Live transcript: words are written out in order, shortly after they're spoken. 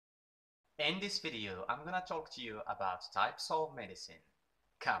In this video, I'm gonna talk to you about types of medicine.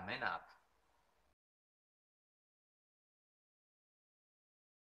 Coming up.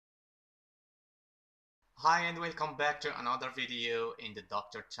 Hi and welcome back to another video in the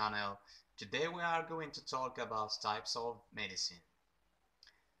Doctor channel. Today we are going to talk about types of medicine.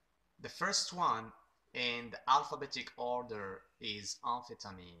 The first one in the alphabetic order is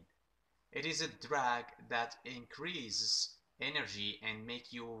amphetamine. It is a drug that increases energy and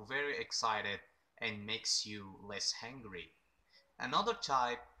makes you very excited and makes you less hungry. Another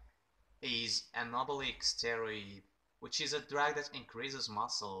type is anabolic steroid, which is a drug that increases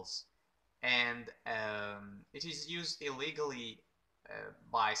muscles, and it is used illegally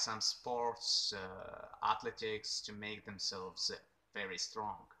by some sports athletics to make themselves very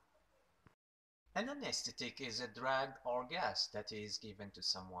strong. An anesthetic is a drug or gas that is given to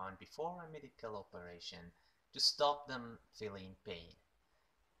someone before a medical operation to stop them feeling pain.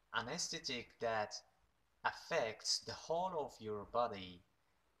 Anesthetic that affects the whole of your body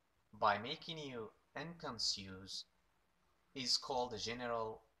by making you unconscious is called a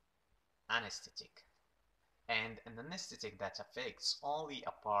general anesthetic. And an anesthetic that affects only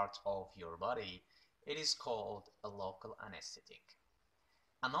a part of your body, it is called a local anesthetic.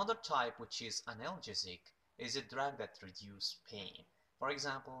 Another type, which is analgesic, is a drug that reduces pain, for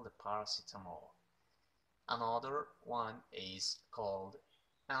example the paracetamol. Another one is called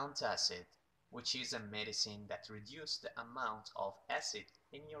antacid, which is a medicine that reduces the amount of acid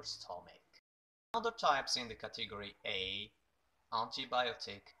in your stomach. Other types in the category A,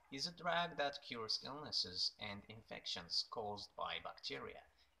 antibiotic, is a drug that cures illnesses and infections caused by bacteria,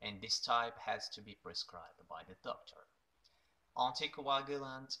 and this type has to be prescribed by the doctor.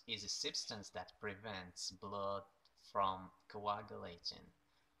 Anticoagulant is a substance that prevents blood from coagulating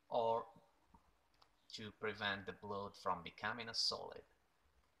or to prevent the blood from becoming a solid.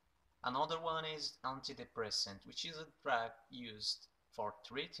 Another one is antidepressant, which is a drug used for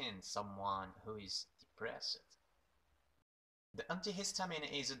treating someone who is depressed. The antihistamine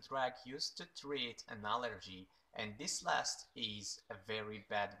is a drug used to treat an allergy, and this last is a very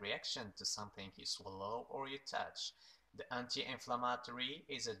bad reaction to something you swallow or you touch. The anti-inflammatory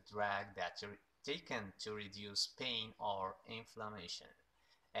is a drug that is taken to reduce pain or inflammation.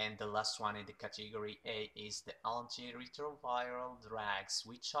 And the last one in the category A is the antiretroviral drugs,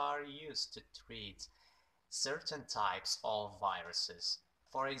 which are used to treat certain types of viruses,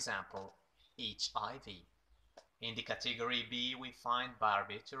 for example, HIV. In the category B, we find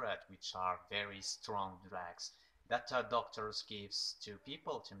barbiturates, which are very strong drugs that doctors give to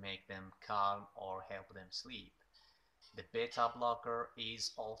people to make them calm or help them sleep. The beta blocker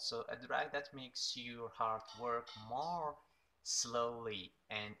is also a drug that makes your heart work more slowly,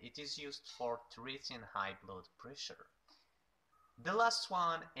 and it is used for treating high blood pressure. The last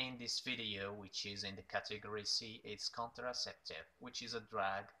one in this video, which is in the category C, is contraceptive, which is a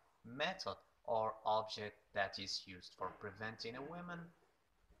drug, method, or object that is used for preventing a woman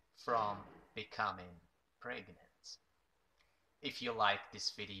from becoming pregnant. If you like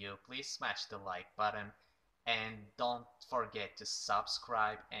this video, please smash the like button and don't forget to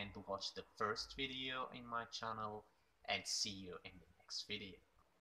subscribe and watch the first video in my channel, and see you in the next video.